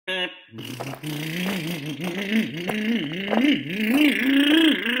Hello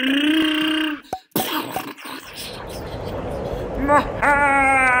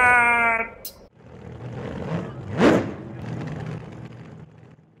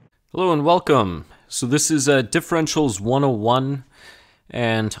and welcome. So this is Differentials 101,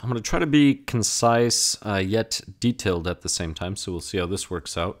 and I'm going to try to be concise yet detailed at the same time, so we'll see how this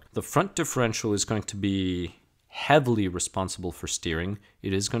works out. The front differential is going to be heavily responsible for steering.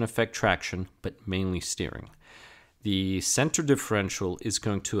 It is going to affect traction, but mainly steering. The center differential is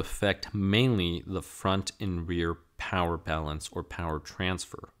going to affect mainly the front and rear power balance or power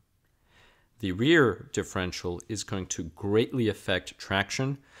transfer. The rear differential is going to greatly affect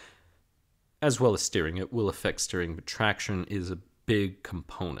traction as well as steering. It will affect steering, but traction is a big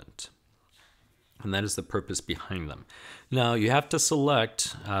component. And that is the purpose behind them. Now, you have to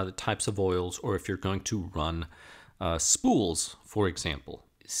select the types of oils, or if you're going to run spools, for example.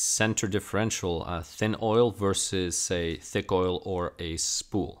 Center differential, thin oil versus, say, thick oil or a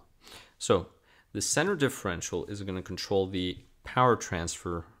spool. So the center differential is going to control the power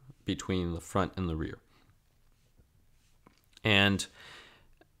transfer between the front and the rear. And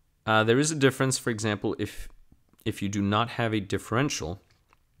there is a difference. For example, if you do not have a differential,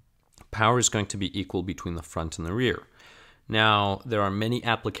 power is going to be equal between the front and the rear. Now, there are many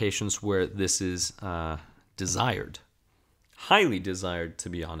applications where this is desired, highly desired, to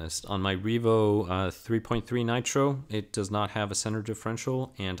be honest. On my Revo 3.3 Nitro, it does not have a center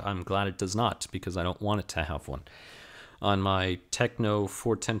differential, and I'm glad it does not because I don't want it to have one. On my Techno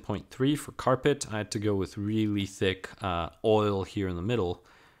 410.3 for carpet, I had to go with really thick oil here in the middle.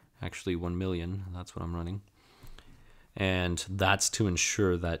 Actually 1 million, that's what I'm running. And that's to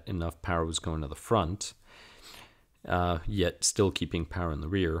ensure that enough power was going to the front, yet still keeping power in the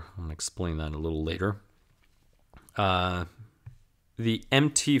rear. I'm going to explain that a little later. The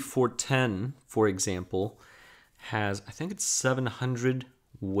MT410, for example, has, I think it's 700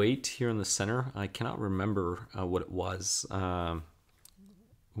 weight here in the center. I cannot remember what it was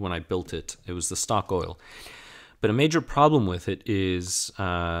when I built it. It was the stock oil. But a major problem with it is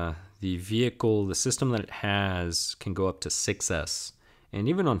the vehicle, the system that it has can go up to 6S. And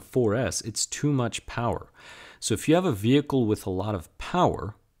even on 4S, it's too much power. So if you have a vehicle with a lot of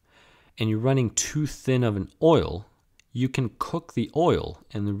power and you're running too thin of an oil, you can cook the oil.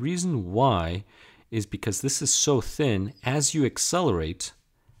 And the reason why is because this is so thin, as you accelerate,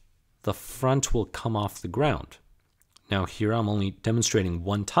 the front will come off the ground. Now here I'm only demonstrating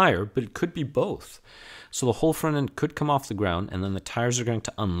one tire, but it could be both. So the whole front end could come off the ground, and then the tires are going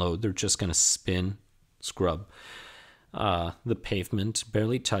to unload. They're just going to spin, scrub the pavement,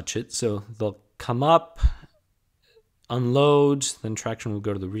 barely touch it. So they'll come up, unload, then traction will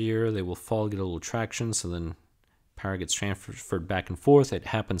go to the rear. They will fall, get a little traction, so then power gets transferred back and forth. It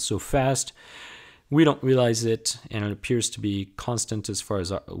happens so fast. We don't realize it, and it appears to be constant as far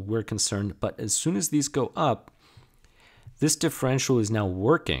as we're concerned. But as soon as these go up, this differential is now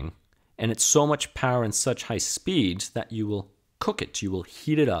working, and it's so much power and such high speed that you will cook it. You will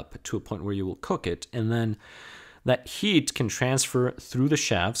heat it up to a point where you will cook it, and then that heat can transfer through the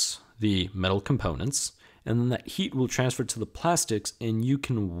shafts, the metal components, and then that heat will transfer to the plastics, and you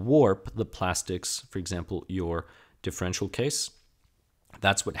can warp the plastics, for example, your differential case.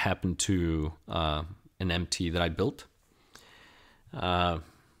 That's what happened to an MT that I built.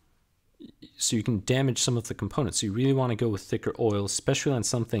 So you can damage some of the components. So you really want to go with thicker oil, especially on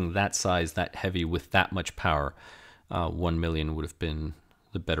something that size, that heavy, with that much power. 1 million would have been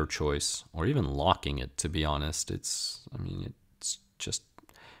the better choice, or even locking it, to be honest. It's just,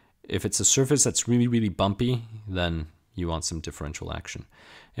 if it's a surface that's really, really bumpy, then you want some differential action.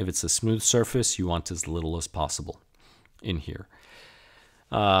 If it's a smooth surface, you want as little as possible in here.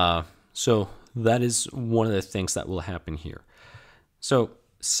 So that is one of the things that will happen here. So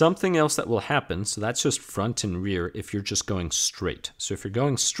something else that will happen, so that's just front and rear if you're just going straight. So if you're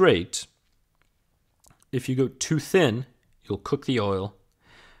going straight, if you go too thin, you'll cook the oil,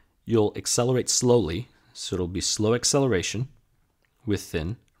 you'll accelerate slowly, so it'll be slow acceleration with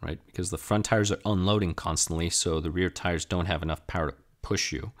thin, right? Because the front tires are unloading constantly, so the rear tires don't have enough power to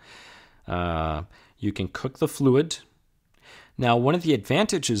push you. You can cook the fluid. Now, one of the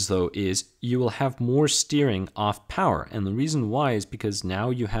advantages, though, is you will have more steering off power. And the reason why is because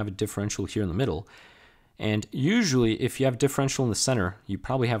now you have a differential here in the middle. And usually, if you have differential in the center, you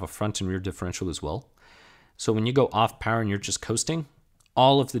probably have a front and rear differential as well. So when you go off power and you're just coasting,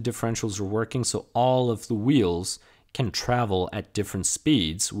 all of the differentials are working, so all of the wheels can travel at different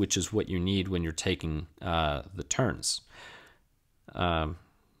speeds, which is what you need when you're taking the turns.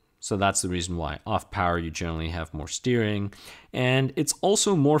 So that's the reason why. Off power, you generally have more steering, and it's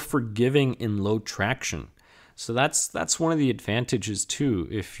also more forgiving in low traction. So that's one of the advantages too.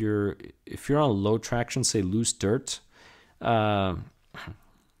 If you're on low traction, say loose dirt, it's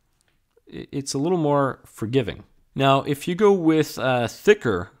a little more forgiving. Now, if you go with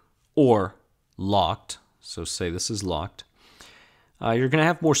thicker or locked, so say this is locked, you're going to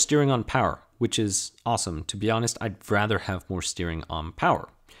have more steering on power, which is awesome. To be honest, I'd rather have more steering on power.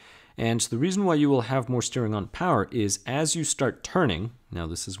 And the reason why you will have more steering on power is as you start turning, now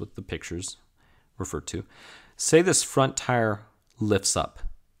this is what the pictures refer to, say this front tire lifts up.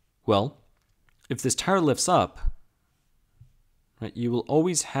 Well, if this tire lifts up, right, you will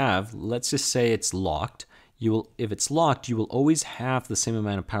always have, let's just say it's locked, if it's locked, you will always have the same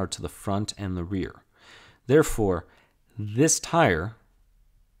amount of power to the front and the rear. Therefore, this tire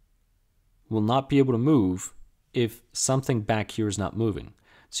will not be able to move if something back here is not moving.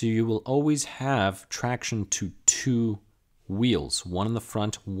 So you will always have traction to two wheels, one in the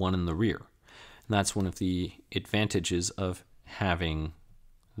front, one in the rear. And that's one of the advantages of having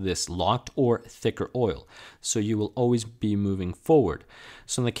this locked or thicker oil. So you will always be moving forward.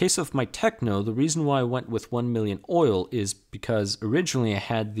 So in the case of my Techno, the reason why I went with 1 million oil is because originally I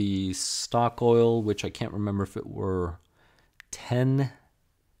had the stock oil, which I can't remember if it were 10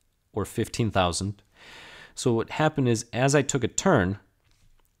 or 15,000. So what happened is as I took a turn,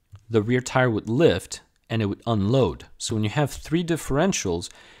 the rear tire would lift and it would unload. So when you have 3 differentials,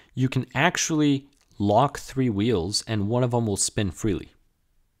 you can actually lock 3 wheels and one of them will spin freely.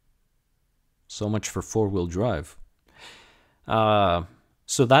 So much for 4-wheel drive.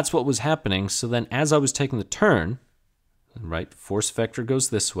 So that's what was happening. So then as I was taking the turn, right, force vector goes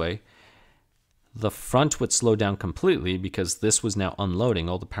this way, the front would slow down completely because this was now unloading,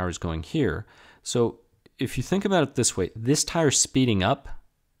 all the power is going here. So if you think about it this way, this tire speeding up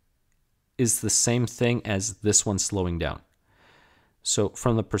is the same thing as this one slowing down. So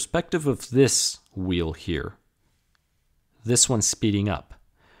from the perspective of this wheel here, this one's speeding up.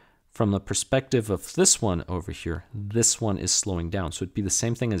 From the perspective of this one over here, this one is slowing down. So it'd be the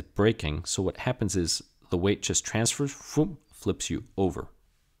same thing as braking. So what happens is the weight just transfers, flips you over,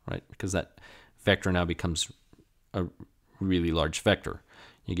 right? Because that vector now becomes a really large vector.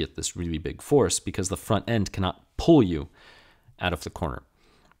 You get this really big force because the front end cannot pull you out of the corner.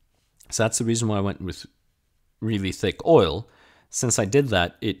 So that's the reason why I went with really thick oil. Since I did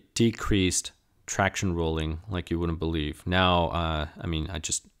that, it decreased traction rolling like you wouldn't believe. Now, I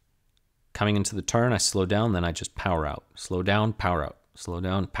just, coming into the turn, I slow down, then I just power out. Slow down, power out. Slow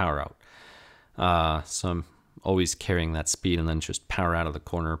down, power out. So I'm always carrying that speed and then just power out of the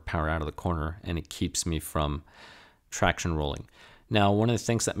corner, and it keeps me from traction rolling. Now, one of the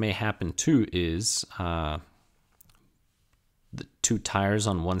things that may happen too is the 2 tires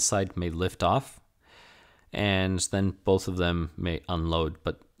on one side may lift off, and then both of them may unload.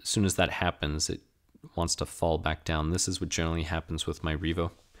 But as soon as that happens, it wants to fall back down. This is what generally happens with my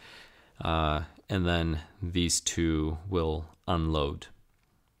Revo. And then these 2 will unload.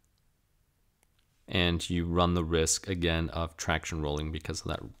 And you run the risk, again, of traction rolling because of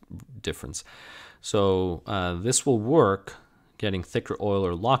that difference. So this will work, getting thicker oil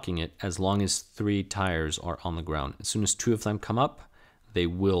or locking it, as long as 3 tires are on the ground. As soon as 2 of them come up, they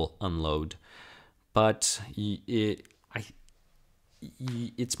will unload. But it's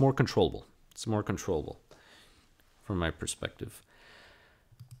more controllable. It's more controllable from my perspective.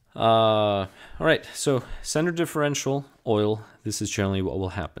 All right, so center differential oil, this is generally what will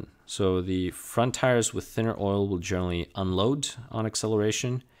happen. So the front tires with thinner oil will generally unload on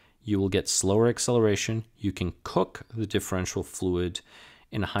acceleration. You will get slower acceleration. You can cook the differential fluid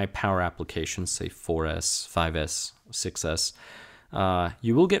in high power applications, say 4S, 5S, 6S.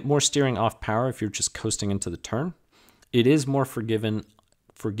 You will get more steering off power if you're just coasting into the turn. It is more forgiving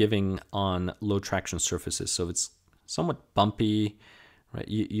on low traction surfaces, so it's somewhat bumpy. Right,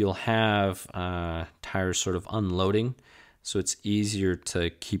 you'll have tires sort of unloading, so it's easier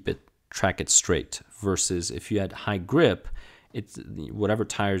to track it straight. Versus if you had high grip, it's whatever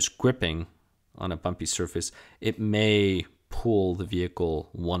tire's gripping on a bumpy surface, it may pull the vehicle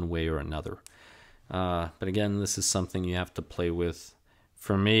one way or another. But again, this is something you have to play with.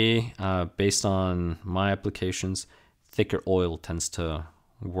 For me, based on my applications, thicker oil tends to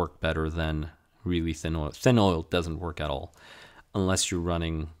work better than really thin oil. Thin oil doesn't work at all, unless you're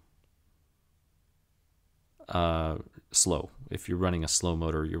running slow. If you're running a slow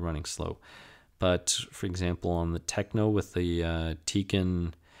motor, you're running slow. But for example, on the Techno with the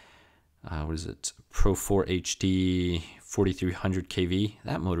Tekin, what is it, Pro 4 HD 4300 kV,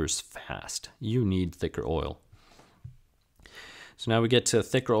 that motor is fast. You need thicker oil. So now we get to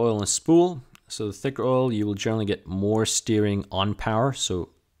thicker oil and a spool. So the thicker oil, you will generally get more steering on power. So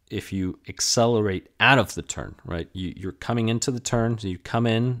if you accelerate out of the turn, right, you're coming into the turn, so you come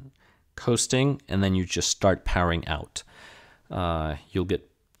in coasting, and then you just start powering out. You'll get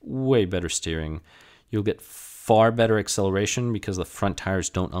way better steering. You'll get far better acceleration because the front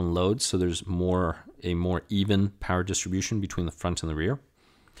tires don't unload, so there's a more even power distribution between the front and the rear.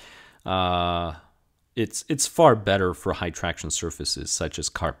 It's far better for high traction surfaces such as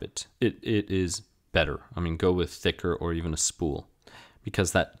carpet. It is better. I mean, go with thicker or even a spool,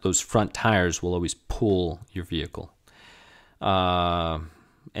 because those front tires will always pull your vehicle. And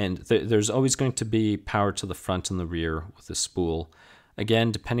there's always going to be power to the front and the rear with the spool.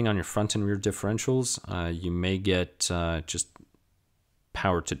 Again, depending on your front and rear differentials, you may get just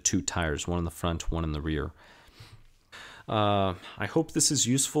power to 2 tires, one in the front, one in the rear. I hope this is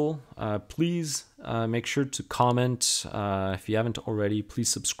useful. Please make sure to comment. If you haven't already, please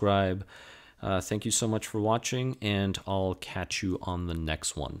subscribe. Thank you so much for watching, and I'll catch you on the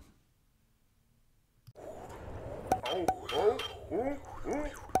next one. Oh,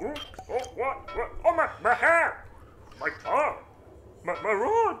 my hair! My arm! My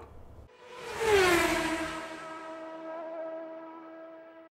rod!